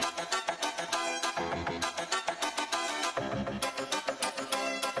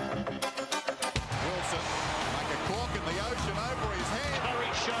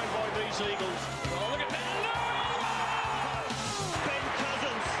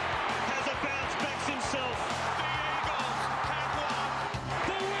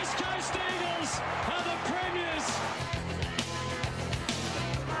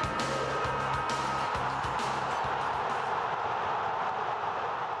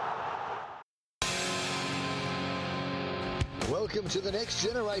Welcome to the Next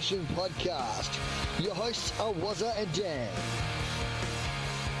Generation podcast. Your hosts are Wazza and Dan.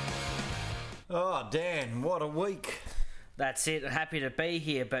 Oh, Dan, what a week. That's it. Happy to be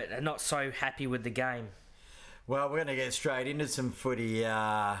here, but not so happy with the game. Well, we're going to get straight into some footy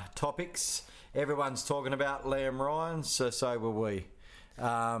topics. Everyone's talking about Liam Ryan, so will we.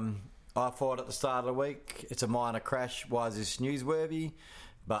 I thought at the start of the week, it's a minor crash. Why is this newsworthy?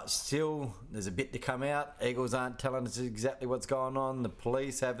 But still, there's a bit to come out. Eagles aren't telling us exactly what's going on. The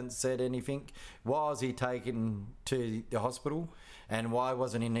police haven't said anything. Why was he taken to the hospital? And why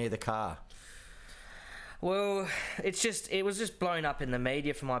wasn't he near the car? Well, it was just blown up in the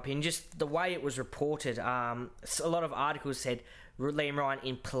media, for my opinion. Just the way it was reported. A lot of articles said Liam Ryan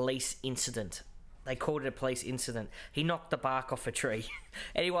in police incident. They called it a police incident. He knocked the bark off a tree.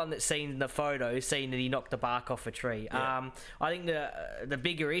 Anyone that's seen the photo seen that he knocked the bark off a tree. Yeah. I think the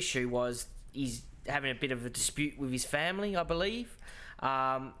bigger issue was he's having a bit of a dispute with his family, I believe.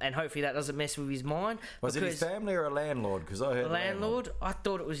 And hopefully that doesn't mess with his mind. Was it his family or a landlord? Because I heard a landlord. I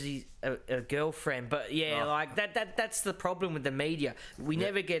thought it was a girlfriend, but yeah, like that's the problem with the media. We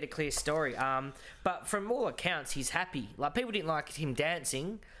never get a clear story. But from all accounts, he's happy. Like, people didn't like him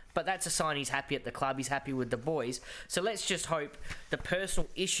dancing, but that's a sign he's happy at the club. He's happy with the boys. So let's just hope the personal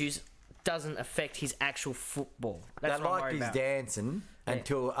issues doesn't affect his actual football. That's they what I'm liked worried his about. Dancing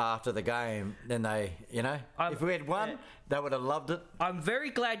until after the game. Then they, if we had won, they would have loved it. I'm very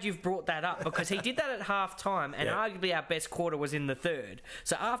glad you've brought that up, because he did that at half time, and arguably our best quarter was in the third.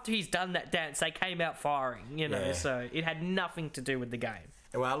 So after he's done that dance, they came out firing, so it had nothing to do with the game.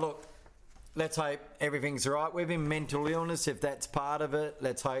 Well, look, let's hope everything's all right with him. Mental illness, if that's part of it,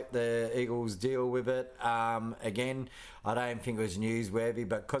 let's hope the Eagles deal with it. Again, I don't think it was newsworthy,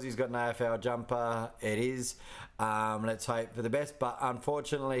 but because he's got an AFL jumper, it is. Let's hope for the best. But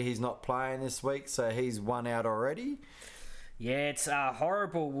unfortunately, he's not playing this week, so he's one out already. Yeah, it's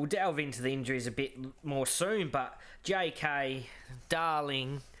horrible. We'll delve into the injuries a bit more soon, but JK,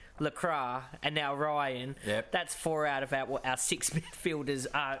 Darling, Lacroix, and now Ryan. Yep. That's 4 out of our 6 midfielders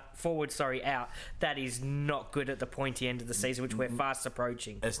out. That is not good at the pointy end of the season, which we're fast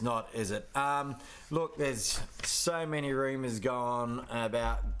approaching. It's not, is it? Look, there's so many rumours going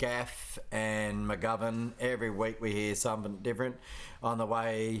about Gaff and McGovern. Every week we hear something different. On the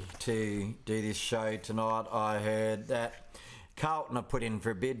way to do this show tonight, I heard that Carlton have put in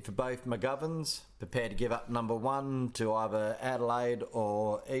for a bid for both McGoverns, prepared to give up number 1 to either Adelaide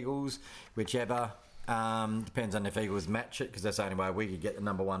or Eagles, whichever. Depends on if Eagles match it, because that's the only way we could get the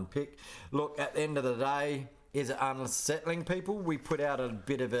number 1 pick. Look, at the end of the day, is it unsettling people? We put out a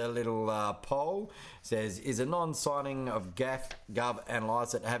bit of a little poll. It says, is a non-signing of Gaff, Gov and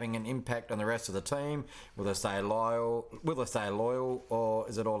Lysett having an impact on the rest of the team? Will they stay loyal, or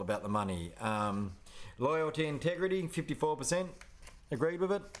is it all about the money? Loyalty, integrity, 54% agreed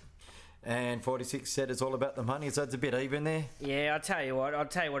with it. And 46 said it's all about the money, so it's a bit even there. Yeah, I'll tell you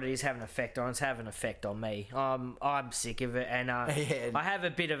what it is having an effect on. It's having an effect on me. I'm sick of it, and I have a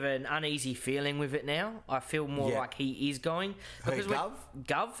bit of an uneasy feeling with it now. I feel more like he is going. Because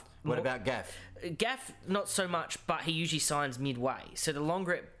Gov? What about Gaff? Gaff, not so much, but he usually signs midway. So the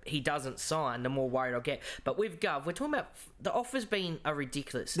longer he doesn't sign, the more worried I'll get. But with Gov, we're talking about the offers being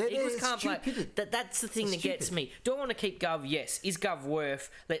ridiculous. Eagles can't play. That's the thing that gets me. Do I want to keep Gov? Yes. Is Gov worth,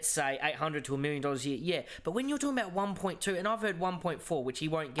 let's say, $800 to $1 million a year? Yeah. But when you're talking about 1.2, and I've heard 1.4, which he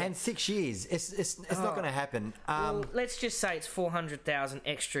won't get. And 6 years. It's not going to happen. Well, let's just say it's $400,000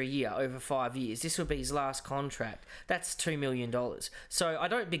 extra a year over 5 years. This will be his last contract. That's $2 million. So I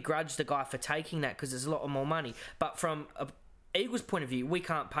don't begrudge the guy for taking that, because there's a lot more money. But from a Eagles' point of view, we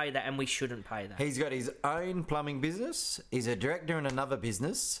can't pay that, and we shouldn't pay that. He's got his own plumbing business. He's a director in another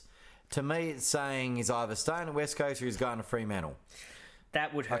business. To me, it's saying he's either staying at West Coast or he's going to Fremantle.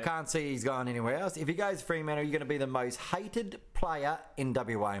 That would hurt. I can't see he's going anywhere else. If he goes to Fremantle, you're going to be the most hated player in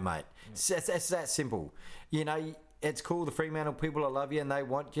WA, mate. It's that simple. It's cool. The Fremantle people will love you and they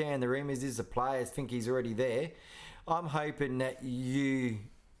want you, and the rumours is the players think he's already there. I'm hoping that you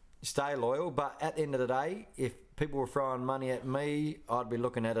stay loyal, but at the end of the day, if people were throwing money at me, I'd be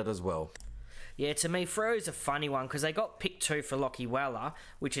looking at it as well. Yeah, to me, Freo's a funny one, because they got pick 2 for Lockie Weller,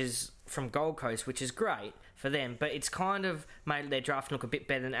 which is from Gold Coast, which is great for them, but it's kind of made their draft look a bit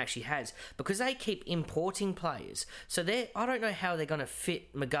better than it actually has, because they keep importing players. So I don't know how they're going to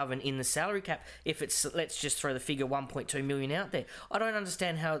fit McGovern in the salary cap if it's, let's just throw the figure 1.2 million out there. I don't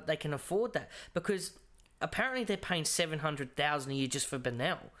understand how they can afford that, because apparently they're paying $700,000 a year just for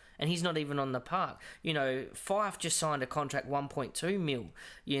Bennell. and he's not even on the park. You know, Fife just signed a contract 1.2 mil,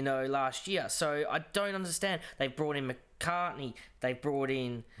 you know, last year. So I don't understand. They've brought in McCartney, they brought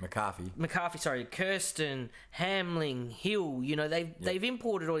in McCarthy, Kirsten, Hamling, Hill. You know, they've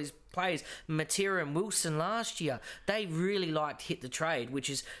imported all these players, Matera and Wilson last year. They really liked hit the trade, which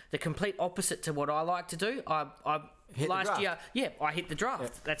is the complete opposite to what I like to do. I hit last year, I hit the draft.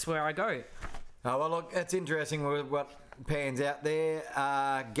 Yeah. That's where I go. Oh, well, look, it's interesting what pans out there.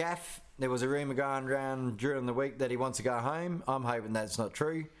 Gaff, there was a rumour going around during the week that he wants to go home. I'm hoping that's not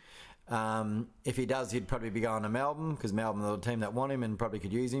true. If he does, he'd probably be going to Melbourne, because Melbourne are the team that want him and probably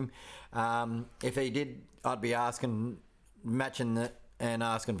could use him. If he did, I'd be matching and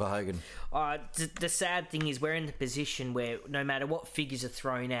asking for Hogan. The sad thing is we're in the position where no matter what figures are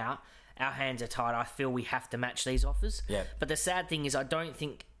thrown out, our hands are tied. I feel we have to match these offers. Yeah. But the sad thing is I don't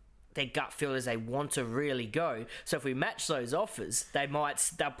think their gut feel is they want to really go. So if we match those offers,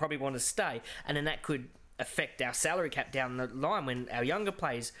 they'll probably want to stay, and then that could affect our salary cap down the line when our younger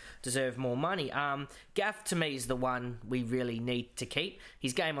players deserve more money. Gaff, to me, is the one we really need to keep.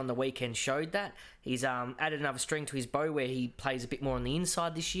 His game on the weekend showed that. He's added another string to his bow where he plays a bit more on the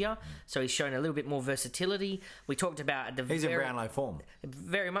inside this year, so he's shown a little bit more versatility. We talked about he's in Brownlow form.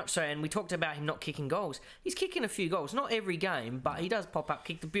 Very much so, and we talked about him not kicking goals. He's kicking a few goals, not every game, but he does pop up,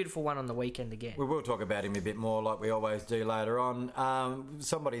 kick the beautiful one on the weekend again. We will talk about him a bit more like we always do later on.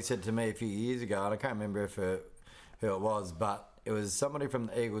 Somebody said to me a few years ago, and I can't remember who it was, but it was somebody from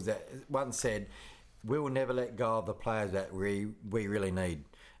the Eagles that once said, we will never let go of the players that we really need.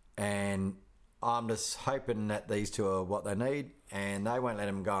 And I'm just hoping that these two are what they need, and they won't let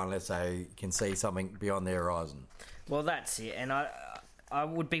them go unless they can see something beyond their horizon. Well, that's it, and I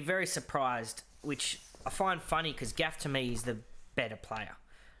would be very surprised, which I find funny because Gaff to me is the better player.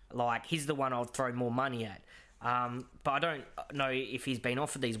 Like, he's the one I'd throw more money at. But I don't know if he's been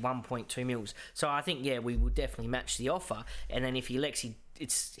offered these 1.2 mils. So I think, we will definitely match the offer. And then if he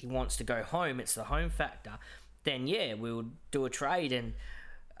wants to go home, it's the home factor, then we'll do a trade. And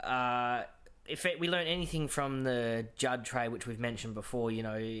if we learn anything from the Judd trade, which we've mentioned before, you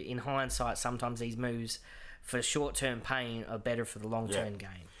know, in hindsight, sometimes these moves for short-term pain are better for the long-term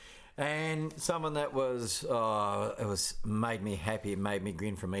game. And someone that made me happy, it made me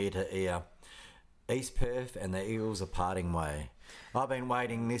grin from ear to ear. East Perth and the Eagles are parting way. I've been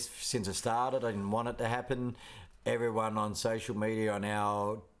waiting this since it started. I didn't want it to happen. Everyone on social media, on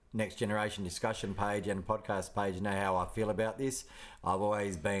our Next Generation discussion page and podcast page, know how I feel about this. I've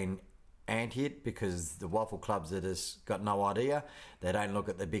always been anti it because the waffle clubs have just got no idea. They don't look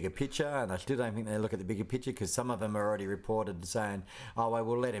at the bigger picture, and I still don't think they look at the bigger picture because some of them are already reported saying, well,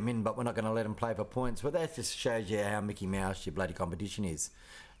 we'll let him in, but we're not going to let him play for points. Well, that just shows you how Mickey Mouse your bloody competition is.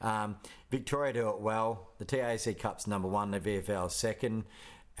 Victoria do it well. The TAC Cup's number one, the VFL second,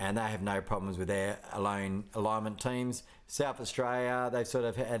 and they have no problems with their alignment teams. South Australia, they've sort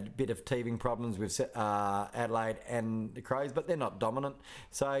of had a bit of teething problems with Adelaide and the Crows, but they're not dominant.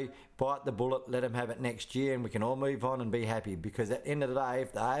 So bite the bullet, let them have it next year, and we can all move on and be happy, because at the end of the day,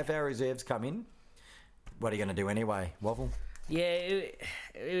 if the AFL reserves come in, what are you going to do anyway, Waffle? Yeah,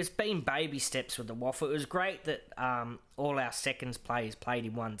 it's been baby steps with the Waffle. It was great that all our seconds players played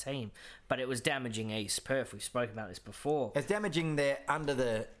in one team, but it was damaging East Perth. We've spoken about this before. It's damaging under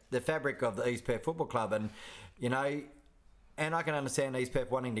the fabric of the East Perth Football Club, and you know, and I can understand East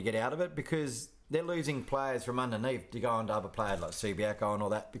Perth wanting to get out of it because they're losing players from underneath to go on to other players like Subiaco and all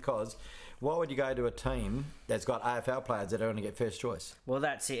that, because why would you go to a team that's got AFL players that only get first choice? Well,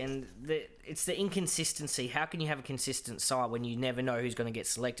 that's it. And it's the inconsistency. How can you have a consistent side when you never know who's going to get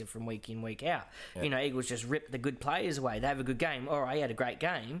selected from week in, week out? Yeah. You know, Eagles just rip the good players away. They have a good game. All right, he had a great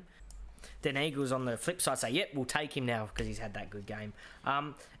game. Then Eagles on the flip side say, we'll take him now because he's had that good game.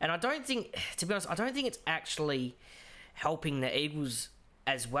 And I don't think, to be honest, it's actually helping the Eagles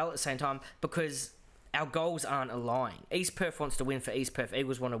as well at the same time, because our goals aren't aligning. East Perth wants to win for East Perth.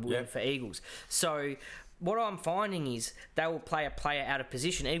 Eagles want to win for Eagles. So what I'm finding is they will play a player out of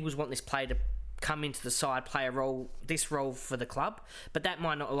position. Eagles want this player to come into the side, play this role for the club, but that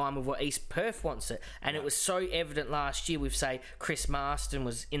might not align with what East Perth wants it. And it was so evident last year with, say, Chris Marston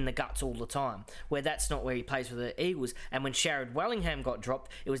was in the guts all the time, where that's not where he plays for the Eagles. And when Sharad Wellingham got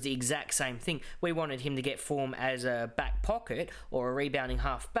dropped, it was the exact same thing. We wanted him to get form as a back pocket or a rebounding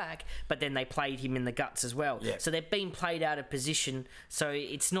half back, but then they played him in the guts as well. Yeah. So they've been played out of position, so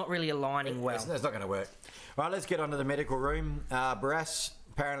it's not really aligning well. It's not going to work. All right, let's get on to the medical room. Barras,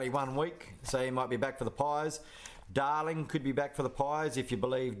 apparently 1 week, so he might be back for the Pies. Darling could be back for the Pies if you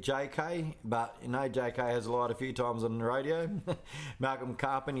believe JK, but you know JK has lied a few times on the radio. Malcolm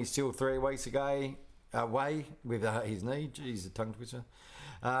Carpenter is still 3 weeks away with his knee. Jeez, a tongue twister.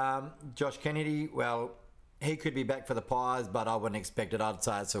 Josh Kennedy, well, he could be back for the Pies, but I wouldn't expect it. I'd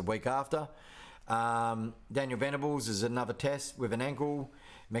say it's a week after. Daniel Venables is another test with an ankle.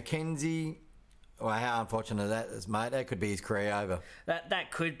 Mackenzie, well, how unfortunate that is, mate. That could be his career over.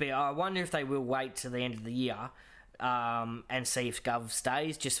 That could be. I wonder if they will wait till the end of the year and see if Gov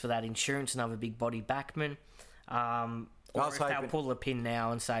stays just for that insurance, another big body backman. Or if they'll pull the pin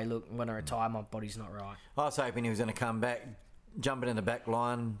now and say, look, I'm going to retire, my body's not right. I was hoping he was going to come back, jumping in the back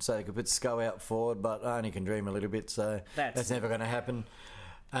line so they could put Sco out forward, but I only can dream a little bit, so that's never going to happen.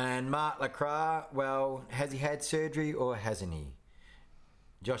 And Mark Lacroix, well, has he had surgery or hasn't he?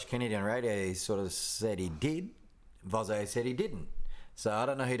 Josh Kennedy on radio, he sort of said he did. Vozzo said he didn't. So I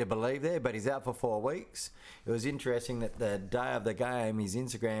don't know who to believe there, but he's out for 4 weeks. It was interesting that the day of the game, his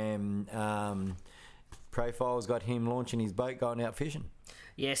Instagram profile's got him launching his boat going out fishing.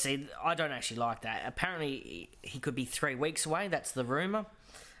 Yeah, see, I don't actually like that. Apparently, he could be 3 weeks away. That's the rumour.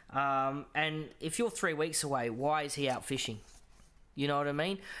 And if you're 3 weeks away, why is he out fishing? You know what I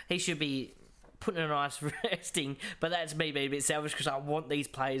mean? He should be putting a nice resting, but that's me being a bit selfish because I want these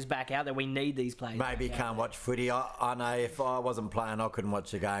players back out there. We need these players. Maybe you can't watch footy. I know if I wasn't playing, I couldn't watch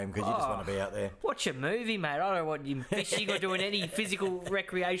the game because you just want to be out there. Watch a movie, mate. I don't want you fishing or doing any physical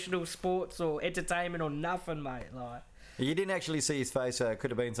recreational sports or entertainment or nothing, mate. Like, you didn't actually see his face, so it could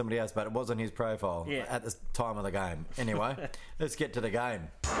have been somebody else, but it wasn't his profile at the time of the game. Anyway, let's get to the game.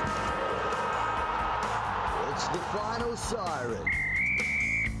 It's the final siren.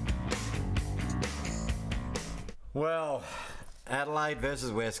 Well, Adelaide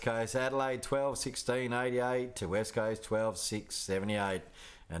versus West Coast. Adelaide 12-16, 88 to West Coast 12-6, 78.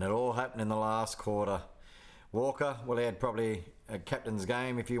 And it all happened in the last quarter. Walker, well, he had probably a captain's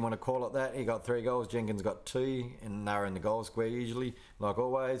game, if you want to call it that. He got 3 goals. Jenkins got 2, and they were in the goal square usually, like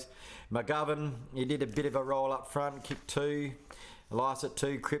always. McGovern, he did a bit of a roll up front, kicked 2. Elias at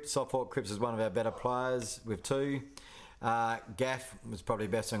 2. Cripps, I thought Cripps was one of our better players with 2. Gaff was probably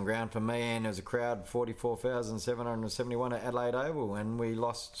best on ground for me, and there was a crowd 44,771 at Adelaide Oval, and we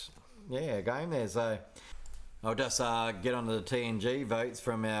lost a game there. So I'll just get onto the TNG votes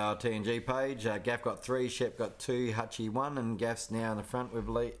from our TNG page. Gaff got 3, Shep got 2, Hutchie 1, and Gaff's now in the front with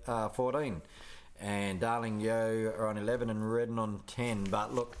 14. And Darling Yo are on 11 and Redden on 10.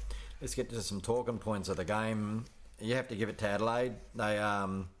 But look, let's get to some talking points of the game. You have to give it to Adelaide. They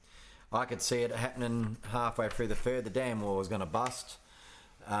I could see it happening halfway through the third. The damn wall was going to bust.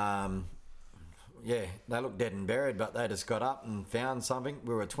 They looked dead and buried, but they just got up and found something.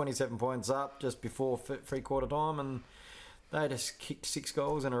 We were 27 points up just before three-quarter time, and they just kicked 6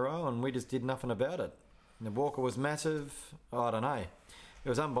 goals in a row, and we just did nothing about it. And the Walker was massive. I don't know. It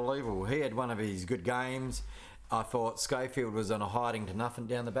was unbelievable. He had one of his good games. I thought Schofield was on a hiding to nothing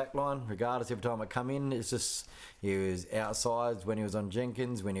down the back line, regardless every time it come in. It's just, he was outsized when he was on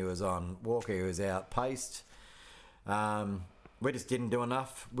Jenkins, when he was on Walker, he was outpaced. We just didn't do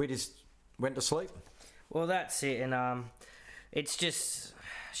enough. We just went to sleep. Well, that's it, and it's just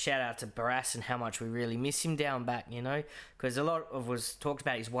shout out to Barras and how much we really miss him down back, you know, because a lot of us talked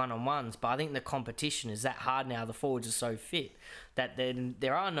about his one-on-ones, but I think the competition is that hard now. The forwards are so fit that then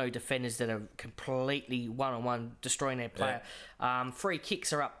there are no defenders that are completely one-on-one destroying their player. Yeah. Free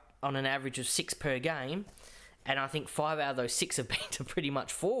kicks are up on an average of 6 per game, and I think 5 out of those 6 have been to pretty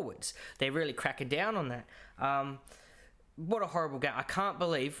much forwards. They're really cracking down on that. What a horrible game. I can't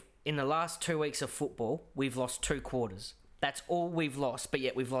believe in the last 2 weeks of football we've lost 2 quarters. That's all we've lost, but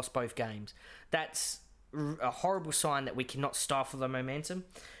yet we've lost both games. That's a horrible sign that we cannot stifle the momentum.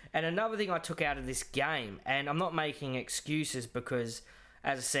 And another thing I took out of this game, and I'm not making excuses because,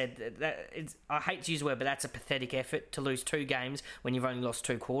 as I said, I hate to use the word, but that's a pathetic effort to lose 2 games when you've only lost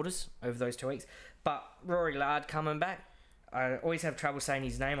 2 quarters over those 2 weeks. But Rory Lard coming back, I always have trouble saying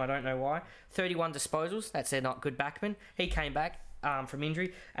his name, I don't know why. 31 disposals, that's their not good backman. He came back from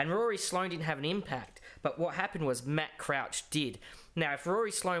injury, and Rory Sloane didn't have an impact. But what happened was Matt Crouch did. Now, if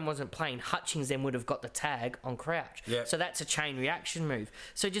Rory Sloane wasn't playing, Hutchings then would have got the tag on Crouch. Yep. So that's a chain reaction move.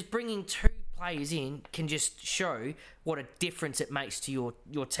 So just bringing 2 players in can just show what a difference it makes to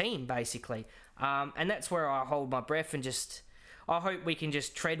your team, basically. And that's where I hold my breath and just... I hope we can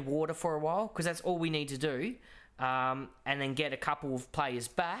just tread water for a while, because that's all we need to do, and then get a couple of players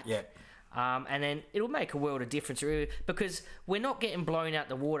back. Yep. And then it'll make a world of difference, because we're not getting blown out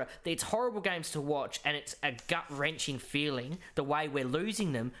the water. It's horrible games to watch, and it's a gut-wrenching feeling the way we're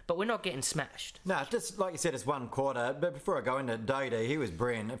losing them, but we're not getting smashed. No, just like you said, it's 1 quarter. But before I go into Dodie, he was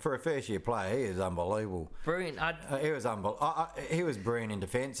brilliant. For a first-year player, he is unbelievable. Brilliant. He was he was brilliant in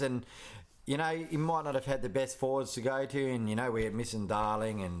defence, and you know, he might not have had the best forwards to go to, and you know, we had missing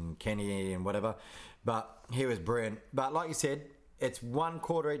Darling and Kenny and whatever, but he was brilliant. But like you said, It's one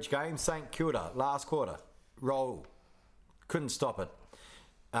quarter each game. St Kilda, last quarter, roll. Couldn't stop it.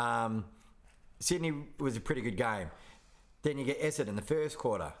 Sydney was a pretty good game. Then you get Essendon in the first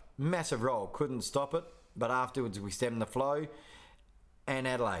quarter. Massive roll. Couldn't stop it. But afterwards we stemmed the flow. And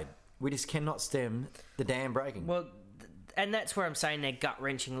Adelaide. We just cannot stem the dam breaking. Well, and that's where I'm saying they're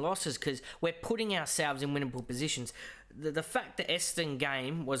gut-wrenching losses, because we're putting ourselves in winnable positions. The fact that Essendon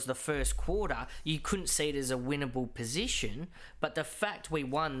game was the first quarter, you couldn't see it as a winnable position, but the fact we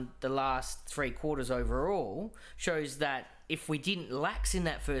won the last 3 quarters overall shows that if we didn't lax in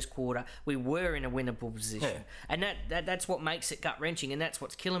that first quarter, we were in a winnable position. Yeah. And that's what makes it gut-wrenching, and that's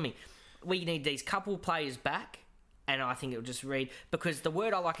what's killing me. We need these couple players back, and I think it'll just read, because the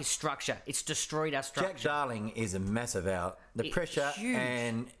word I like is structure. It's destroyed our structure. Jack Darling is a massive out. The pressure huge.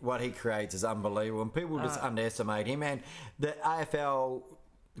 and what he creates is unbelievable, and people just underestimate him. And the AFL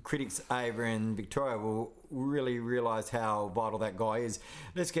critics over in Victoria will really realise how vital that guy is.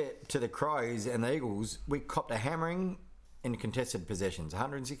 Let's get to the Crows and the Eagles. We copped a hammering in contested possessions,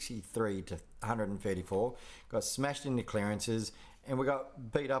 163 to 134. Got smashed into clearances, and we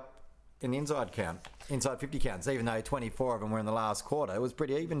got beat up in the inside 50 counts, even though 24 of them were in the last quarter. It was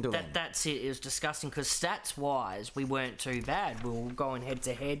pretty even to them. That's it. It was disgusting, because stats-wise, we weren't too bad. We were going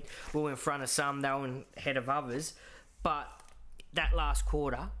head-to-head. We were in front of some, they were in head of others. But that last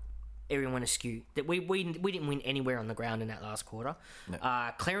quarter, everyone went askew. We didn't win anywhere on the ground in that last quarter.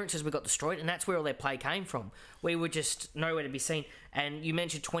 No. Clearances, we got destroyed, and that's where all their play came from. We were just nowhere to be seen. And you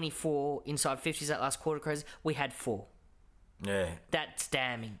mentioned 24 inside 50s that last quarter, Crows. We had 4. Yeah. That's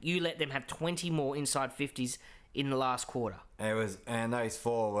damning. You let them have 20 more inside 50s in the last quarter. And those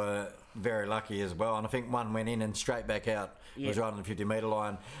 4 were very lucky as well. And I think one went in and straight back out. It was right on the 50-metre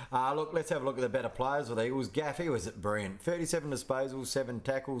line. Look, let's have a look at the better players with the Eagles. Gaffey was brilliant. 37 disposals, 7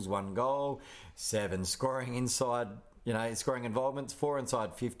 tackles, 1 goal, 7 scoring inside, scoring involvements, 4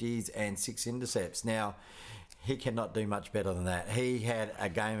 inside 50s and 6 intercepts. Now, he cannot do much better than that. He had a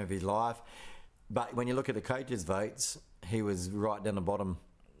game of his life. But when you look at the coaches' votes, he was right down the bottom.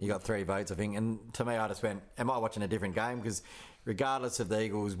 He got 3 votes, I think. And to me, I just went, am I watching a different game? Because regardless of the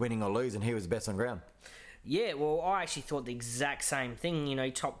Eagles winning or losing, he was best on ground. Yeah, well, I actually thought the exact same thing.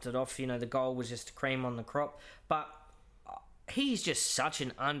 He topped it off. The goal was just cream on the crop. But he's just such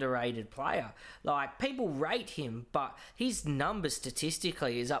an underrated player. Like, people rate him, but his numbers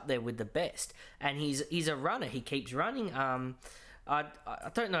statistically is up there with the best. And he's a runner. He keeps running. I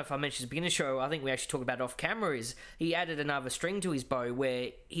don't know if I mentioned at the beginning of the show, I think we actually talked about it off camera, is he added another string to his bow where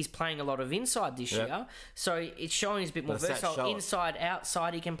he's playing a lot of inside this year. So it's showing he's a bit more versatile. Inside,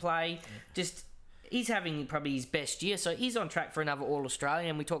 outside he can play. Just, he's having probably his best year. So he's on track for another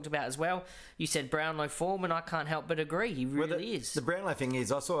All-Australian. We talked about as well. You said Brownlow form, and I can't help but agree. He really is. The Brownlow thing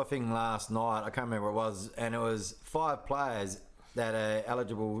is, I saw a thing last night, I can't remember what it was, and it was 5 players that are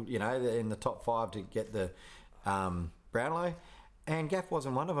eligible, in the top 5 to get the Brownlow. And Gaff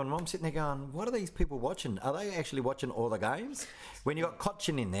wasn't one of them. I'm sitting there going, what are these people watching? Are they actually watching all the games? When you got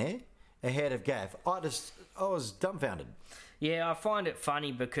Cochin in there ahead of Gaff, I was dumbfounded. Yeah, I find it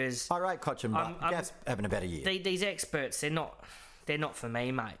funny because I rate Cochin, but Gaff's having a better year. These experts, they're not for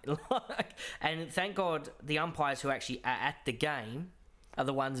me, mate. And thank God the umpires who actually are at the game are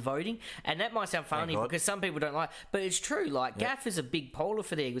the ones voting. And that might sound funny because some people don't like, but it's true. Like, Gaff is a big polar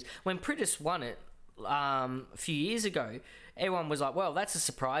for the Eagles. When Pritis won it a few years ago, everyone was like, well, that's a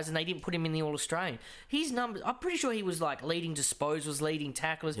surprise, and they didn't put him in the All-Australian. His numbers, I'm pretty sure he was like leading disposals, leading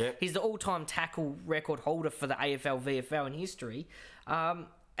tacklers. Yep. He's the all-time tackle record holder for the AFL, VFL in history.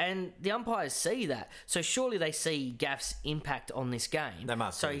 And the umpires see that. So surely they see Gaff's impact on this game. They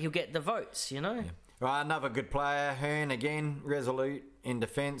must. So he'll get the votes, Yeah. Right, another good player, Hearn, again, resolute in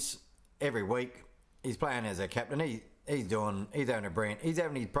defence every week. He's playing as a captain. He's having a brilliant. He's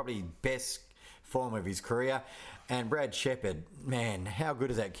having his probably best form of his career. And Brad Shepherd, man, how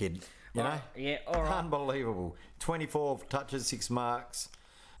good is that kid? Yeah, all right. Unbelievable. 24 touches, 6 marks.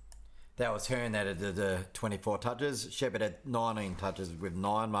 That was Hearn that did the 24 touches. Shepherd had 19 touches with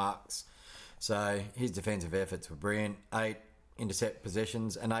 9 marks. So his defensive efforts were brilliant. 8 intercept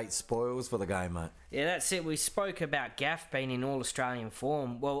possessions and 8 spoils for the game, mate. Yeah, that's it. We spoke about Gaff being in All-Australian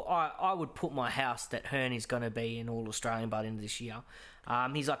form. Well, I would put my house that Hearn is going to be in All-Australian by the end of this year.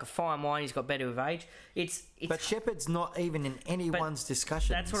 He's like a fine wine. He's got better with age. But Shepherd's not even in anyone's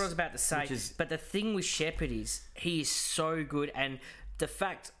discussion. That's what I was about to say. But the thing with Shepherd is he is so good, and the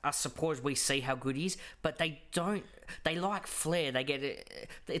fact, I suppose, we see how good he is, but they don't. They like flair. They get it.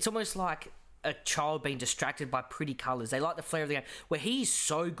 It's almost like a child being distracted by pretty colours. They like the flair of the game. Where he's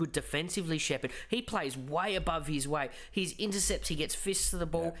so good defensively, Shepherd. He plays way above his weight. His intercepts, he gets fists to the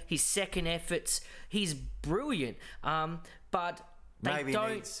ball. Yeah. His second efforts, he's brilliant. But Maybe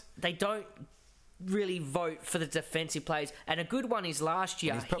they don't really vote for the defensive players. And a good one is last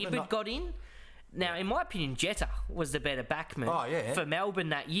year, Hibberd got in. Now, in my opinion, Jetta was the better backman for Melbourne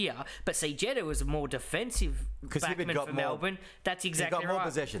that year. But see, Jetta was a more defensive backman for Melbourne. That's exactly right. He got more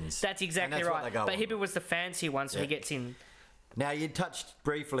possessions. That's exactly right. But Hibberd was the fancier one, so he gets in. Now, you touched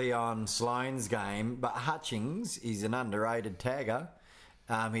briefly on Sloane's game, but Hutchings is an underrated tagger.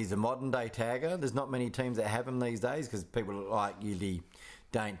 He's a modern-day tagger. There's not many teams that have him these days because people usually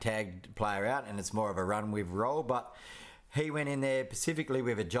don't tag the player out and it's more of a run-with role. But he went in there specifically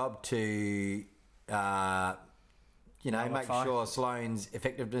with a job to... make sure Sloane's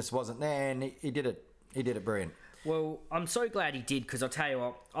effectiveness wasn't there, and he did it. He did it brilliant. Well, I'm so glad he did because I'll tell you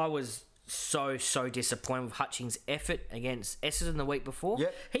what, I was so disappointed with Hutchings' effort against Essendon the week before.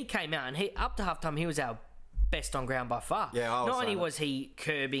 Yep. He came out and up to halftime he was our best on ground by far. Yeah, not only was he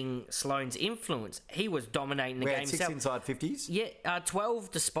curbing Sloane's influence, he was dominating the game himself. 6 inside 50s. Yeah,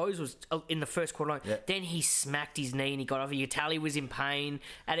 12 disposals in the first quarter line. Yeah. Then he smacked his knee and he got over. Tally was in pain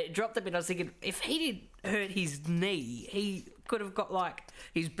and it dropped a bit. I was thinking, if he didn't hurt his knee, he could have got like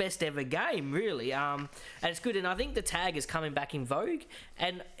his best ever game, really. And it's good. And I think the tag is coming back in vogue.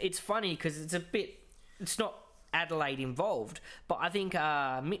 And it's funny because it's not Adelaide involved, but I think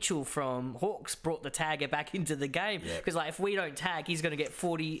Mitchell from Hawks brought the tagger back into the game because if we don't tag, he's going to get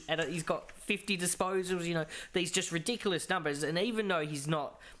 40 and he's got 50 disposals, these just ridiculous numbers. And even though he's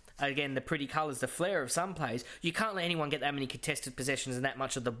not, again, the pretty colours, the flair of some players, you can't let anyone get that many contested possessions and that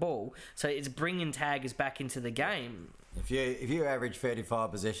much of the ball, so it's bringing taggers back into the game. If you average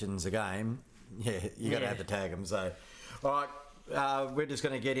 35 possessions a game, you got to have to tag them. So all right, we're just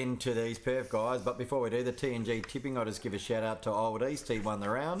going to get into these Perth guys, but before we do the TNG tipping, I'll just give a shout out to Old East. He won the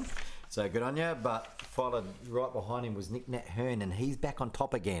round, so good on you. But followed right behind him was Nick Nat Hearn, and he's back on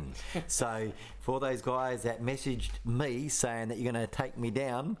top again. So for those guys that messaged me saying that you're going to take me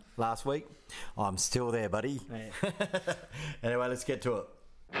down last week, I'm still there, buddy. Yeah. Anyway, let's get to it.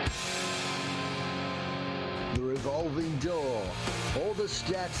 The revolving door. All the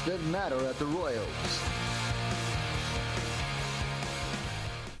stats that matter at the Royals.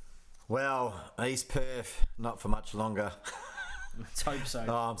 Well, East Perth, not for much longer. Let's hope so.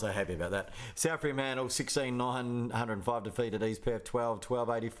 Oh, I'm so happy about that. South Fremantle, 16,905 defeated East Perth,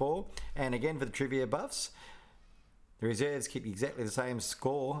 12,1284. And again, for the trivia buffs, the reserves keep exactly the same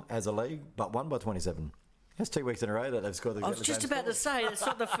score as a league, but won by 27. That's 2 weeks in a row that they've scored the exact same I was just about to say, it's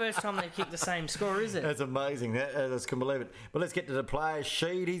not the first time they've kicked the same score, is it? That's amazing. I just couldn't believe it. But let's get to the player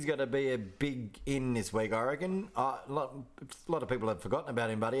sheet. He's going to be a big in this week, I reckon. A lot of people have forgotten about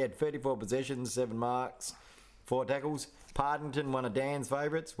him, but he had 34 possessions, 7 marks, 4 tackles. Partington, one of Dan's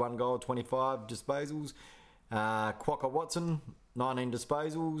favourites, 1 goal, 25 disposals. Quokka Watson, 19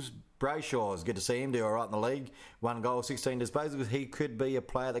 disposals. Brayshaw's good to see him do all right in the league. 1 goal, 16 disposals. He could be a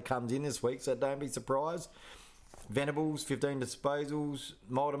player that comes in this week, so don't be surprised. Venables, 15 disposals.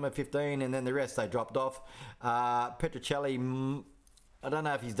 Mortimer, 15, and then the rest they dropped off. Petrocelli, I don't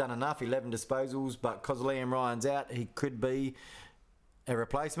know if he's done enough, 11 disposals, but because Liam Ryan's out, he could be a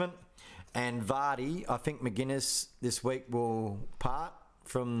replacement. And Vardy, I think McGuinness this week will part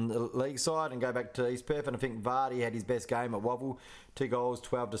from the league side and go back to East Perth, and I think Vardy had his best game at Wavell, 2 goals,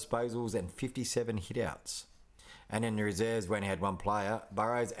 12 disposals and 57 hitouts. And in the reserves, when he had 1 player,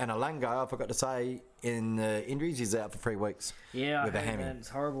 Burrows and Alango, I forgot to say, in the injuries, he's out for 3 weeks. Yeah, with a hammy. It's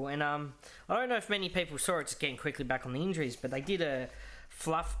horrible. And I don't know if many people saw it, just getting quickly back on the injuries, but they did a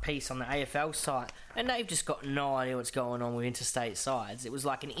fluff piece on the AFL site, and they've just got no idea what's going on with interstate sides. It was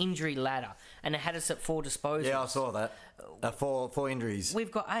like an injury ladder, and it had us at 4 disposals. Yeah, I saw that. 4 injuries.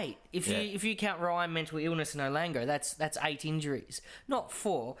 We've got 8. If you count Ryan, mental illness, and Olango, that's 8 injuries, not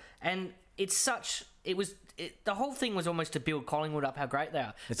 4. And it's such. The whole thing was almost to build Collingwood up how great they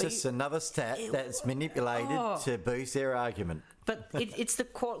are. It's just another stat that's manipulated to boost their argument. But it's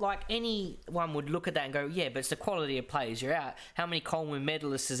like anyone would look at that and go, yeah, but it's the quality of players you're out. How many Collingwood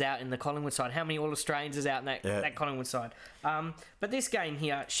medalists is out in the Collingwood side? How many All-Australians is out in that Collingwood side? But this game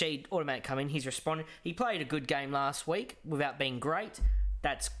here, Sheed automatic come in. He's responded. He played a good game last week without being great.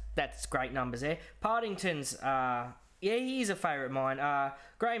 That's great numbers there. Partington's... yeah, he is a favourite of mine.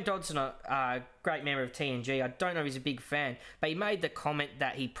 Graham Dodson, a great member of TNG. I don't know if he's a big fan, but he made the comment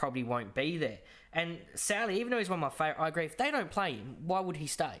that he probably won't be there. And Sally, even though he's one of my favourite, I agree, if they don't play him, why would he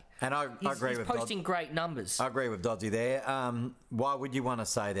stay? And I agree he's with posting great numbers. I agree with Dodsy there. Why would you want to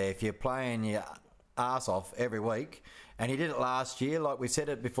stay there if you're playing your ass off every week? And he did it last year, like we said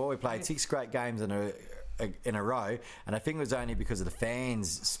it before. We played 6 great games in a row, and I think it was only because of the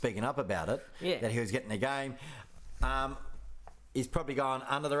fans speaking up about it that he was getting a game. he's probably gone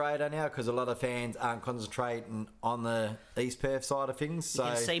under the radar now because a lot of fans aren't concentrating on the East Perth side of things. So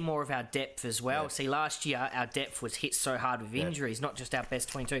you can see more of our depth as well. Yeah. See, last year our depth was hit so hard with injuries, not just our best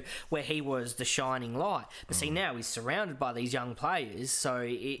 22, where he was the shining light. But see, now he's surrounded by these young players, so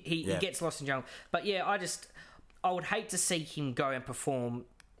he gets lost in jungle. But yeah, I would hate to see him go and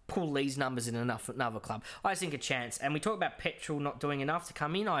pull these numbers in another club. I just think a chance. And we talk about Petrel not doing enough to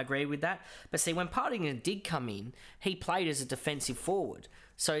come in. I agree with that. But see, when Partington did come in, he played as a defensive forward.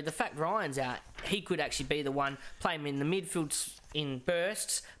 So the fact Ryan's out, he could actually be the one, play him in the midfield in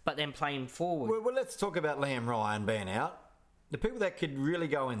bursts, but then play him forward. Well, let's talk about Liam Ryan being out. The people that could really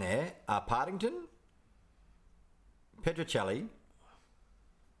go in there are Partington, Petruccelli.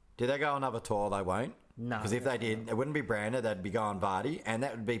 Did they go another tour? They won't. No. Because if they did, it wouldn't be Brander, they'd be going Vardy, and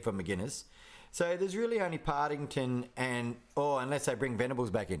that would be for McGuinness. So there's really only Partington unless they bring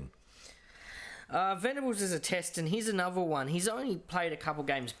Venables back in. Venables is a test, and he's another one. He's only played a couple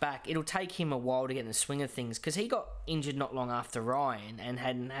games back. It'll take him a while to get in the swing of things because he got injured not long after Ryan and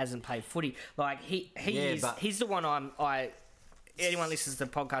hasn't played footy. Like he's the one anyone listens to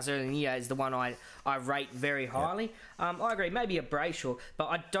the podcast earlier in the year is the one I rate very highly. Yep. I agree, maybe a Brayshaw, but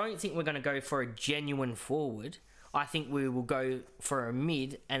I don't think we're going to go for a genuine forward. I think we will go for a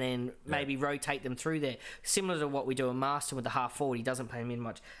mid and then maybe rotate them through there. Similar to what we do in Marston with the half forward. He doesn't play mid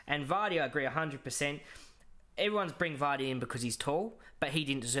much. And Vardy, I agree 100%. Everyone's bring Vardy in because he's tall, but he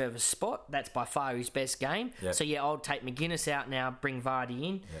didn't deserve a spot. That's by far his best game. Yep. So, I'll take McGuinness out now, bring Vardy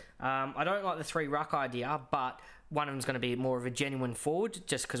in. Yep. I don't like the 3 ruck idea, but one of them's going to be more of a genuine forward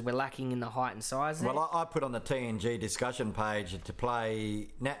just because we're lacking in the height and size there. Well, I put on the TNG discussion page to play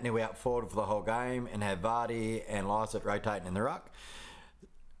Natnu out forward for the whole game and have Vardy and Lysett rotating in the ruck.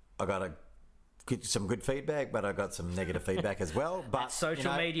 I got some good feedback, but I got some negative feedback as well. But that's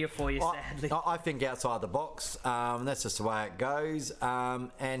social media for you, sadly. I think outside the box, that's just the way it goes.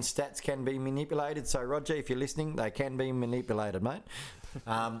 And stats can be manipulated. So, Roger, if you're listening, they can be manipulated, mate.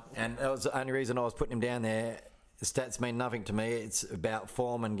 And that was the only reason I was putting him down there. The stats mean nothing to me. It's about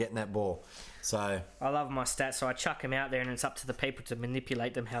form and getting that ball. So I love my stats, so I chuck them out there, and it's up to the people to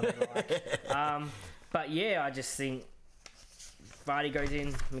manipulate them how they like. But yeah, I just think Vardy goes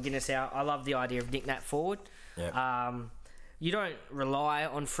in, McGuinness out. I love the idea of Nick Nat forward. Yep. You don't rely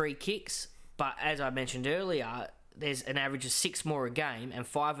on free kicks, but as I mentioned earlier, there's an average of 6 more a game, and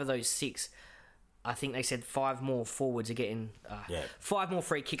 5 of those 6. I think they said 5 more forwards are getting... 5 more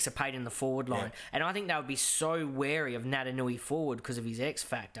free kicks are paid in the forward line. Yeah. And I think they would be so wary of Natanui forward because of his X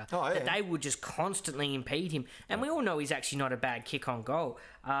factor that they would just constantly impede him. And we all know he's actually not a bad kick on goal.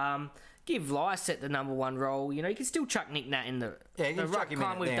 Give Lysett the number 1 role. You can still chuck Nick Nat in the ruck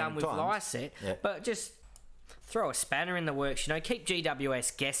kind we've done with Lysett. Yeah. But just throw a spanner in the works. Keep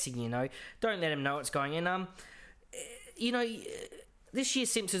GWS guessing, Don't let them know what's going in. This year,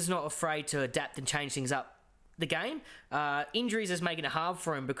 Simpson's not afraid to adapt and change things up the game. Injuries is making it hard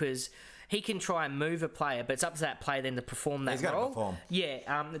for him because he can try and move a player, but it's up to that player then to perform that role. He's got to perform.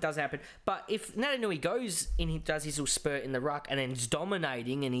 Yeah, it does happen. But if Natanui goes and he does his little spurt in the ruck and then he's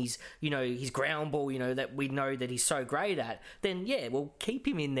dominating and he's, his ground ball, that we know that he's so great at, then we'll keep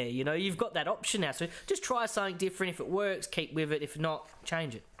him in there. You've got that option now. So just try something different. If it works, keep with it. If not,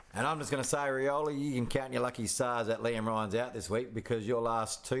 change it. And I'm just going to say, Rioli, you can count your lucky stars that Liam Ryan's out this week because your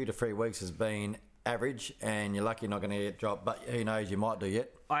last 2 to 3 weeks has been average and you're lucky you're not going to get dropped, but who knows, you might do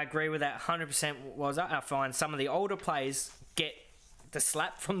yet. I agree with that 100%. I find some of the older players get the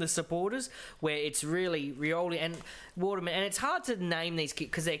slap from the supporters where it's really Rioli and Waterman, and it's hard to name these kids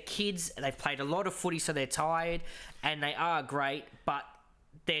because they're kids, they've played a lot of footy so they're tired and they are great, but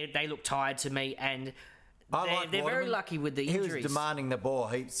they look tired to me and... They're very lucky with the injuries. He was demanding the ball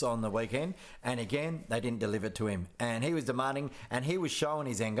heaps on the weekend, and again, they didn't deliver to him. And he was demanding, and he was showing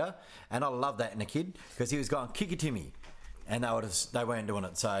his anger, and I love that in a kid, because he was going, kick it to me, and they weren't doing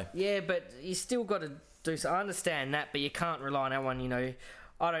it, so... Yeah, but you still got to do... So I understand that, but you can't rely on anyone,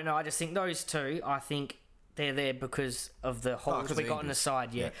 I don't know, I just think those two, I think... They're there because of the holes we got on the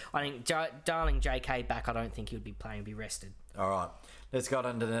side, yeah. I think Darling JK back, I don't think he would be playing, be rested. All right. Let's go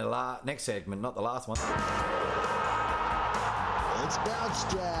on to the next segment, not the last one. It's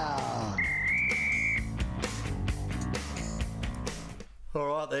Bounce Down. All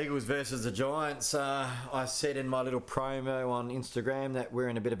right, the Eagles versus the Giants. I said in my little promo on Instagram that we're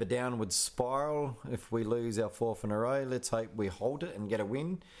in a bit of a downward spiral. If we lose our 4th in a row, let's hope we hold it and get a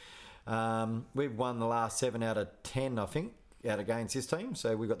win. We've won the last 7 out of 10, I think, out against this team.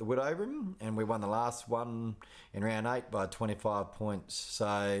 So we got the wood over them, and we won the last one in round 8 by 25 points.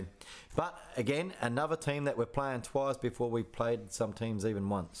 So, but again, another team that we're playing twice before we've played some teams even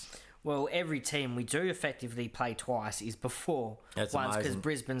once. Well, every team we do effectively play twice is before That's once because amazing.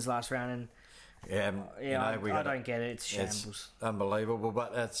 Brisbane's last round and Yeah, I don't get it. It's shambles. It's unbelievable,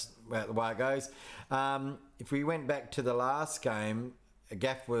 but that's the way it goes. If we went back to the last game,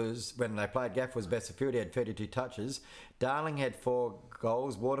 Gaff was best of field. He had 32 touches. Darling had 4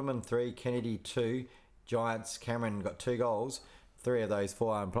 goals. Waterman 3, Kennedy 2. Giants Cameron got 2 goals. 3 of those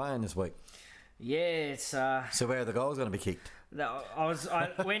 4 aren't playing this week. Yeah, it's So where are the goals going to be kicked? No,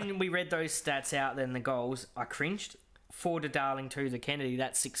 when we read those stats out, then the goals, I cringed. 4 to Darling, 2 to Kennedy.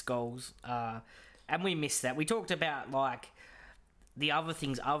 That's 6 goals, and we missed that. We talked about like the other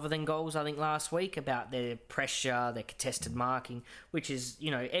things other than goals. I think last week about their pressure, their contested marking, which is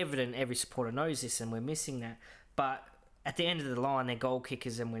evident. Every supporter knows this, and we're missing that. But at the end of the line, they're goal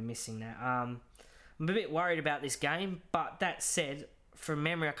kickers, and we're missing that. I'm a bit worried about this game. But that said, from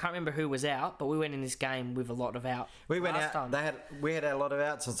memory, I can't remember who was out, but we went in this game with a lot of out. We went last out. time. We had a lot of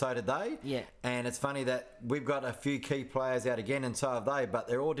outs, and so did they. Yeah. And it's funny that we've got a few key players out again, and so have they. But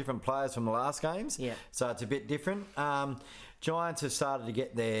they're all different players from the last games. Yeah. So it's a bit different. Giants have started to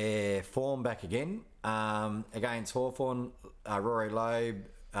get their form back again against Hawthorn. Rory Loeb,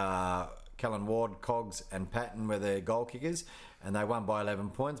 Callan Ward, Cogs, and Patton were the goal kickers, and they won by 11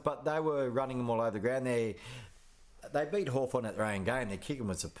 points. But they were running them all over the ground. They beat Hawthorn at their own game. Their kicking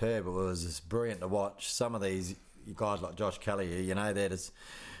was superb. It was just brilliant to watch. Some of these guys like Josh Kelly,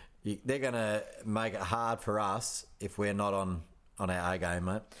 they're going to make it hard for us if we're not on our A game,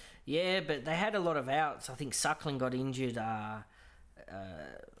 mate. Yeah, but they had a lot of outs. I think Suckling got injured.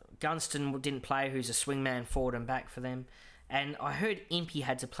 Gunston didn't play, who's a swingman forward and back for them. And I heard Impey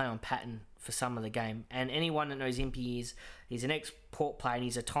had to play on Patton for some of the game. And anyone that knows Impey he's an ex-Port player and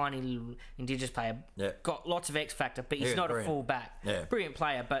he's a tiny little Indigenous player. Yeah. Got lots of X factor, but he's not brilliant. a full back. Yeah. Brilliant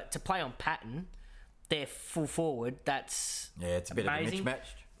player, but to play on Patton, they're full forward. That's it's a bit amazing. of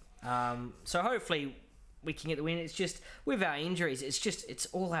a mismatch. So hopefully we can get the win. It's just with our injuries, it's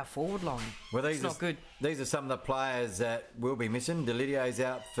all our forward line. Well, it's not good. These are some of the players that will be missing. Delidio's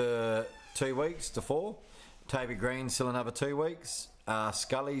out for 2 weeks to 4. Toby Green still another 2 weeks.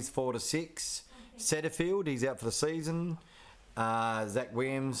 Scully's 4 to 6. Setterfield, he's out for the season. Zach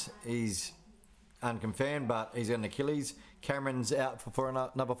Williams, he's unconfirmed, but he's got an Achilles. Cameron's out for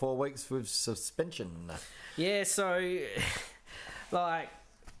another 4 weeks with suspension. Yeah, so like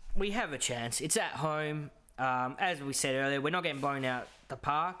we have a chance. It's at home. As we said earlier, we're not getting blown out the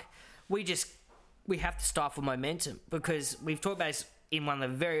park. We have to stifle momentum because we've talked about this in one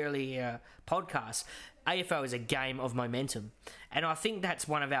of the very early podcasts. AFL is a game of momentum, and I think that's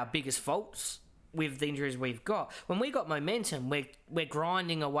one of our biggest faults with the injuries we've got. When we got momentum, we're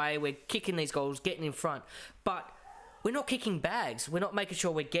grinding away, we're kicking these goals, getting in front, but we're not kicking bags. We're not making sure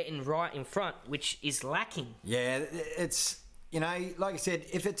we're getting right in front, which is lacking. Yeah, it's like I said,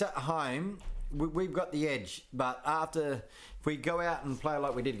 if it's at home, we've got the edge. But if we go out and play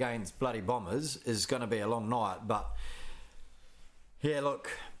like we did against bloody Bombers, it's going to be a long night. But yeah,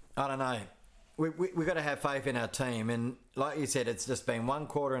 look, I don't know. We've got to have faith in our team. And like you said, it's just been one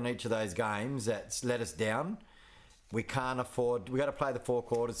quarter in each of those games that's let us down. We can't afford... We've got to play the 4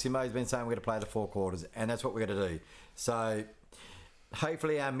 quarters. Simo's been saying we've got to play the 4 quarters, and that's what we've got to do. So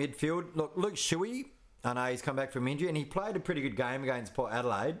hopefully our midfield... Look, Luke Shuey, I know he's come back from injury, and he played a pretty good game against Port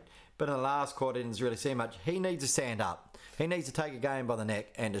Adelaide, but in the last quarter didn't really see much. He needs to stand up. He needs to take a game by the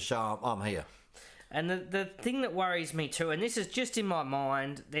neck and to show him, I'm here. And the thing that worries me too, and this is just in my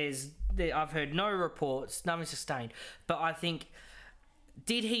mind, I've heard no reports, nothing sustained, but I think,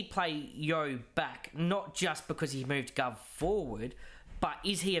 did he play Yo back, not just because he moved Gov forward, but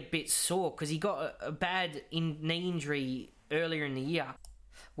is he a bit sore? Because he got a bad knee injury earlier in the year,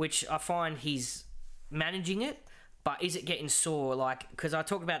 which I find he's managing it, but is it getting sore? Because I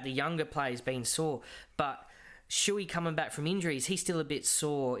talk about the younger players being sore, but Shuey coming back from injuries, he's still a bit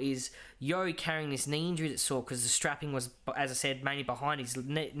sore. Is Yo carrying this knee injury that's sore because the strapping was, as I said, mainly behind his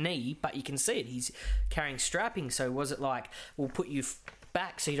knee, but you can see it, he's carrying strapping. So was it like, we'll put you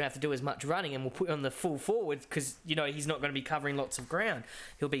back so you don't have to do as much running and we'll put you on the full forward because, he's not going to be covering lots of ground.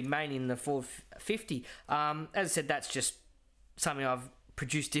 He'll be mainly in the 450. As I said, that's just something I've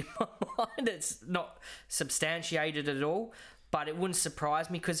produced in my mind. It's not substantiated at all. But it wouldn't surprise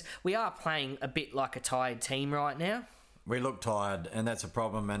me because we are playing a bit like a tired team right now. We look tired, and that's a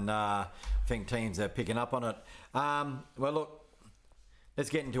problem, and I think teams are picking up on it. Well, look, let's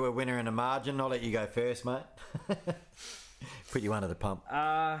get into a winner and a margin. I'll let you go first, mate. Put you under the pump.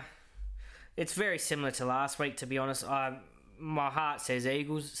 It's very similar to last week, to be honest. My heart says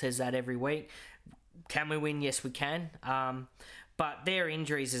Eagles, says that every week. Can we win? Yes, we can. But their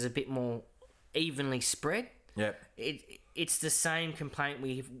injuries is a bit more evenly spread. Yep. It's the same complaint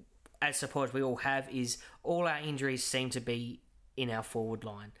as supporters we all have, is all our injuries seem to be in our forward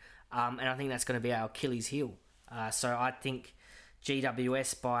line. And I think that's going to be our Achilles heel. So I think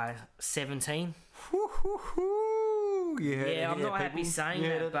GWS by 17. I'm not happy saying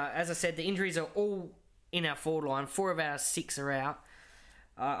that, but as I said, the injuries are all in our forward line. 4 of our 6 are out.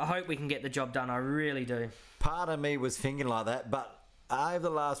 I hope we can get the job done. I really do. Part of me was thinking like that, but over the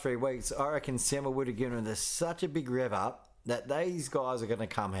last 3 weeks, I reckon Semel would have given us such a big rev up that these guys are going to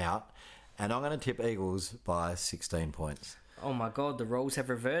come out, and I'm going to tip Eagles by 16 points. Oh my God, the roles have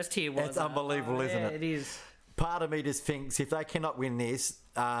reversed here. It's unbelievable, isn't it? It is. Part of me just thinks if they cannot win this,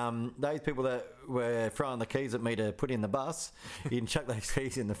 those people that were throwing the keys at me to put in the bus, you can chuck those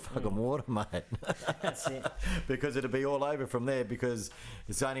keys in the fucking water, mate. That's it. Because it'll be all over from there, because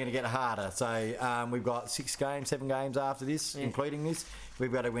it's only going to get harder. So we've got 7 games after this, including this.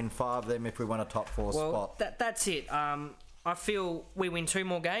 We've got to win 5 of them if we want a top 4 spot. That's it. I feel we win 2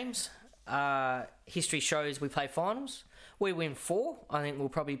 more games. History shows we play finals. We win 4, I think we'll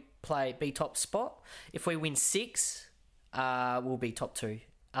probably be top spot. If we win 6, we'll be top 2.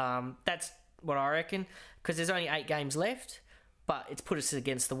 That's what I reckon, because there's only 8 games left, but it's put us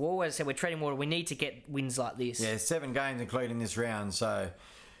against the wall. As I said, we're treading water. We need to get wins like this. Yeah, 7 games including this round. So,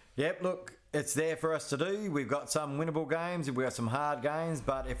 yep, look, it's there for us to do. We've got some winnable games. We've got some hard games,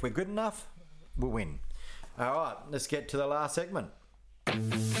 but if we're good enough, we'll win. All right, let's get to the last segment.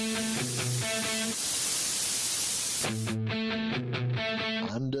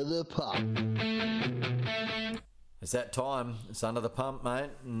 Under the pump. It's that time. It's under the pump, mate.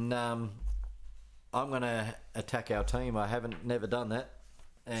 And I'm going to attack our team. I never done that.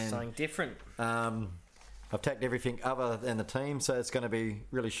 And Something different. I've attacked everything other than the team, so it's going to be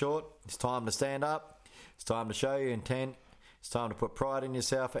really short. It's time to stand up. It's time to show your intent. It's time to put pride in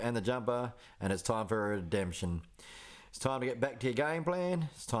yourself and the jumper, and it's time for a redemption. It's time to get back to your game plan.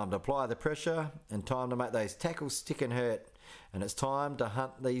 It's time to apply the pressure, and time to make those tackles stick and hurt. And it's time to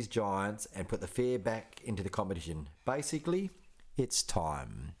hunt these Giants and put the fear back into the competition. Basically, it's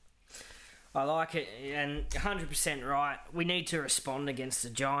time. I like it, and 100% right. We need to respond against the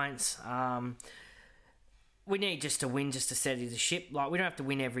Giants. We need just to win, just to steady the ship. Like, we don't have to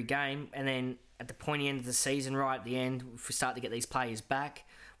win every game, and then at the pointy end of the season, right at the end, if we start to get these players back,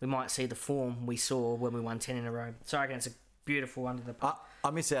 we might see the form we saw when we won 10 in a row. So I reckon it's a beautiful under the pump.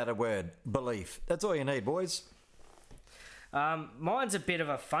 I miss out a word. Belief. That's all you need, boys. Mine's a bit of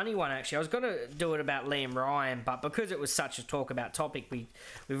a funny one, actually. I was going to do it about Liam Ryan, but because it was such a talk about topic,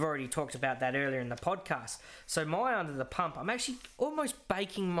 we've already talked about that earlier in the podcast. So my under the pump, I'm actually almost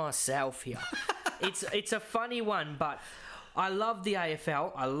baking myself here. It's a funny one, but I love the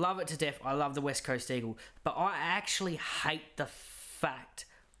AFL. I love it to death. I love the West Coast Eagle, but I actually hate the fact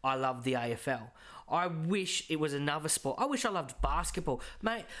I love the AFL. I wish it was another sport. I wish I loved basketball.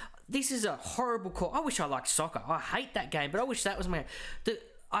 Mate, this is a horrible call. I wish I liked soccer. I hate that game, but I wish that was my...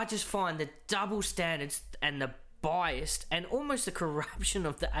 I just find the double standards and the bias and almost the corruption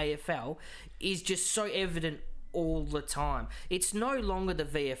of the AFL is just so evident all the time. It's no longer the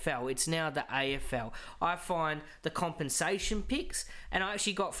VFL, it's now the AFL. I find the compensation picks, and I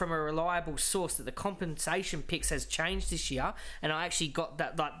actually got from a reliable source that the compensation picks has changed this year, and I actually got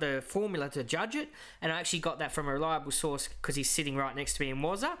that, like the formula to judge it, and I actually got that from a reliable source because he's sitting right next to me in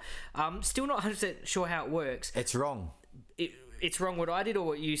Wazza. Still not 100% sure how it works. It's wrong. It's wrong what I did or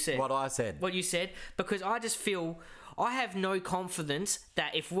what you said? What I said. What you said, because I just feel... I have no confidence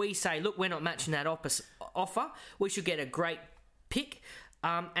that if we say, look, we're not matching that offer, we should get a great pick.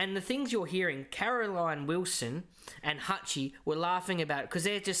 And the things you're hearing, Caroline Wilson and Hutchie were laughing about it because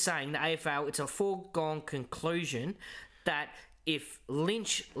they're just saying the AFL, it's a foregone conclusion that if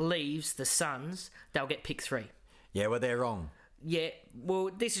Lynch leaves the Suns, they'll get pick 3. Yeah, well, they're wrong. Yeah, well,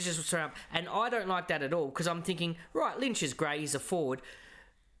 this is just what's around. And I don't like that at all because I'm thinking, right, Lynch is great, he's a forward.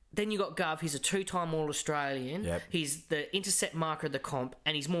 Then you got Gov, he's a 2-time All-Australian. Yep. He's the intercept marker of the comp,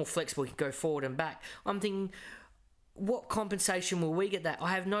 and he's more flexible. He can go forward and back. I'm thinking, what compensation will we get that? I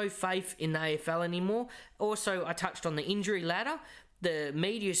have no faith in the AFL anymore. Also, I touched on the injury ladder. The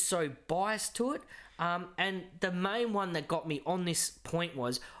media is so biased to it. And the main one that got me on this point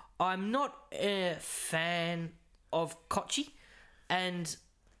was, I'm not a fan of Kochie and,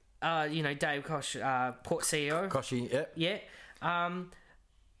 Dave Koch, Port CEO. Kochie, yep. Yeah.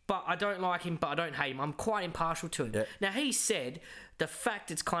 But I don't like him, but I don't hate him. I'm quite impartial to him. Yep. Now, he said the fact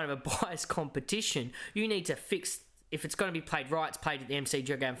it's kind of a biased competition, you need to fix... If it's going to be played right, it's played at the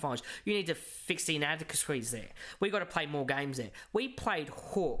MCG Grand Finals. You need to fix the inadequacies there. We got to play more games there. We played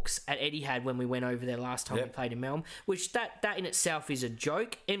Hawks at Etihad when we went over there last time we played in Melbourne, which that in itself is a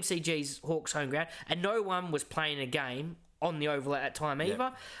joke. MCG's Hawks home ground, and no one was playing a game on the oval at that time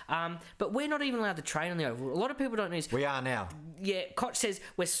either. But we're not even allowed to train on the oval. A lot of people don't know this. We are now. Yeah, Koch says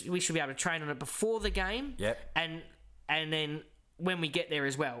we should be able to train on it before the game. Yep. And then when we get there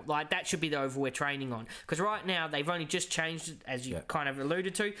as well. Like, that should be the oval we're training on. Because right now, they've only just changed it, as you kind of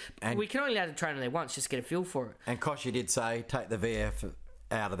alluded to. And we can only allow to train on there once, just get a feel for it. And Koshi did say, take the VF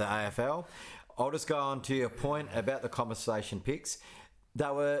out of the AFL. I'll just go on to your point about the conversation picks.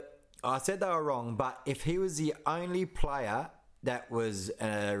 I said they were wrong, but if he was the only player that was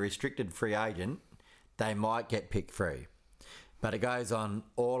a restricted free agent, they might get picked free. But it goes on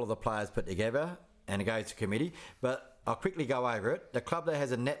all of the players put together, and it goes to committee. But I'll quickly go over it. The club that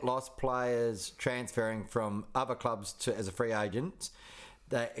has a net loss players transferring from other clubs as a free agent,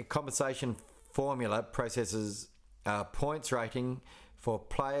 the compensation formula processes points rating for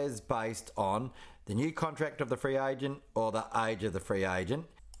players based on the new contract of the free agent or the age of the free agent.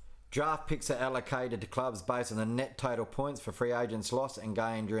 Draft picks are allocated to clubs based on the net total points for free agents lost and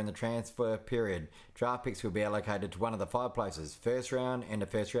gained during the transfer period. Draft picks will be allocated to one of the 5 places: first round, end of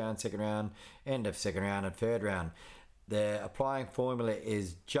first round, second round, end of second round, and third round. The applying formula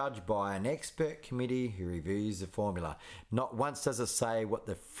is judged by an expert committee who reviews the formula. Not once does it say what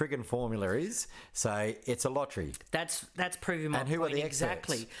the friggin' formula is, so it's a lottery. That's proving my point. And who are the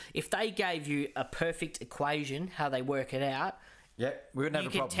exactly. experts? If they gave you a perfect equation, how they work it out, yep, we wouldn't have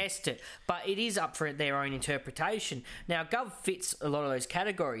a problem. You can test it, but it is up for their own interpretation. Now, Gov fits a lot of those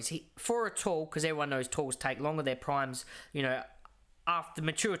categories. For a tall, because everyone knows talls take longer, their primes, after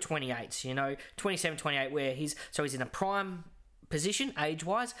mature 28s, 27, 28, where he's in a prime position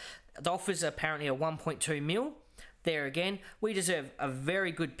age-wise. The offer's apparently a 1.2 mil. There again, we deserve a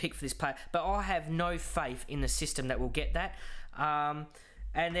very good pick for this player, but I have no faith in the system that will get that. And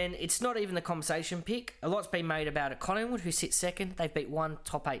then it's not even the conversation pick. A lot's been made about it. Collingwood, who sits second, they've beat one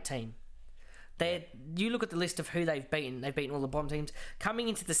top 8 team. You look at the list of who they've beaten all the bottom teams. Coming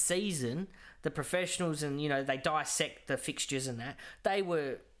into the season, the professionals and, they dissect the fixtures and that.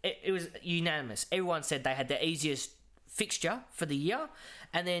 It was unanimous. Everyone said they had the easiest fixture for the year.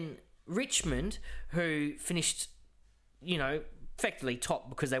 And then Richmond, who finished, effectively top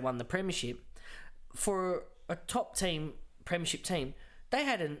because they won the premiership, for a top team, premiership team, they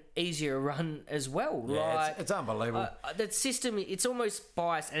had an easier run as well. Yeah, it's unbelievable. The system, it's almost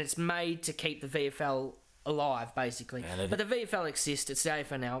biased, and it's made to keep the VFL alive, basically. But the VFL exists. It's the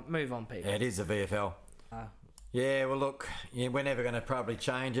AFL now. Move on, people. Yeah, it is the VFL. Yeah, well, look, we're never going to probably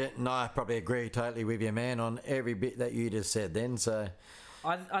change it, and I probably agree totally with you, man, on every bit that you just said then, so...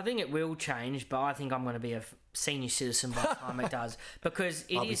 I think it will change, but I think I'm going to be a senior citizen by the time it does, because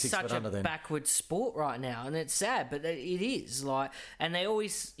it is such a backward sport right now, and it's sad, but it is. And you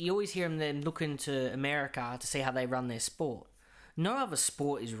always hear them looking to America to see how they run their sport. No other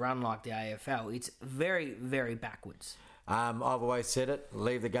sport is run like the AFL. It's very, very backwards. I've always said it,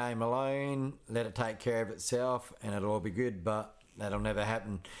 leave the game alone, let it take care of itself, and it'll all be good, but that'll never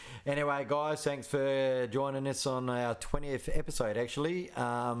happen. Anyway, guys, thanks for joining us on our 20th episode, actually.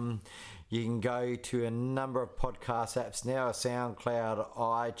 You can go to a number of podcast apps now, SoundCloud,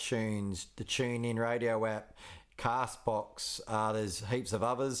 iTunes, the TuneIn Radio app, Castbox. There's heaps of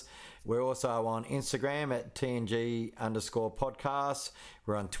others. We're also on Instagram at TNG_podcast.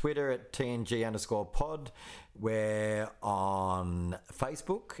 We're on Twitter at TNG_pod. We're on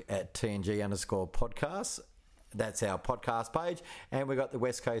Facebook at TNG_podcast. That's our podcast page. And we've got the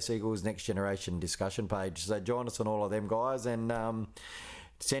West Coast Eagles Next Generation discussion page. So join us on all of them, guys, and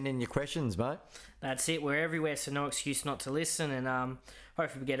send in your questions, mate. That's it. We're everywhere, so no excuse not to listen. And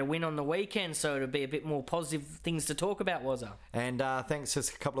hopefully we get a win on the weekend, so it'll be a bit more positive things to talk about, Wazza. And thanks to a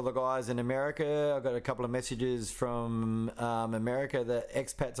couple of the guys in America. I've got a couple of messages from America, the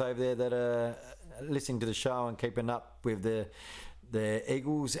expats over there that are listening to the show and keeping up with the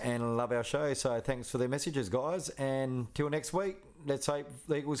Eagles and love our show. So thanks for their messages, guys. And till next week, let's hope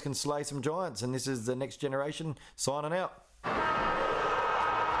the Eagles can slay some giants. And this is the Next Generation signing out.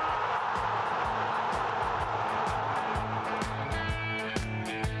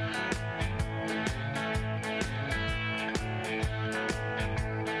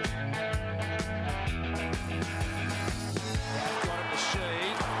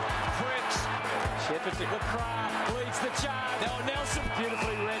 The craft leads the charge. Now Nelson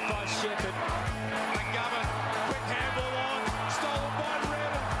beautifully read by Shep.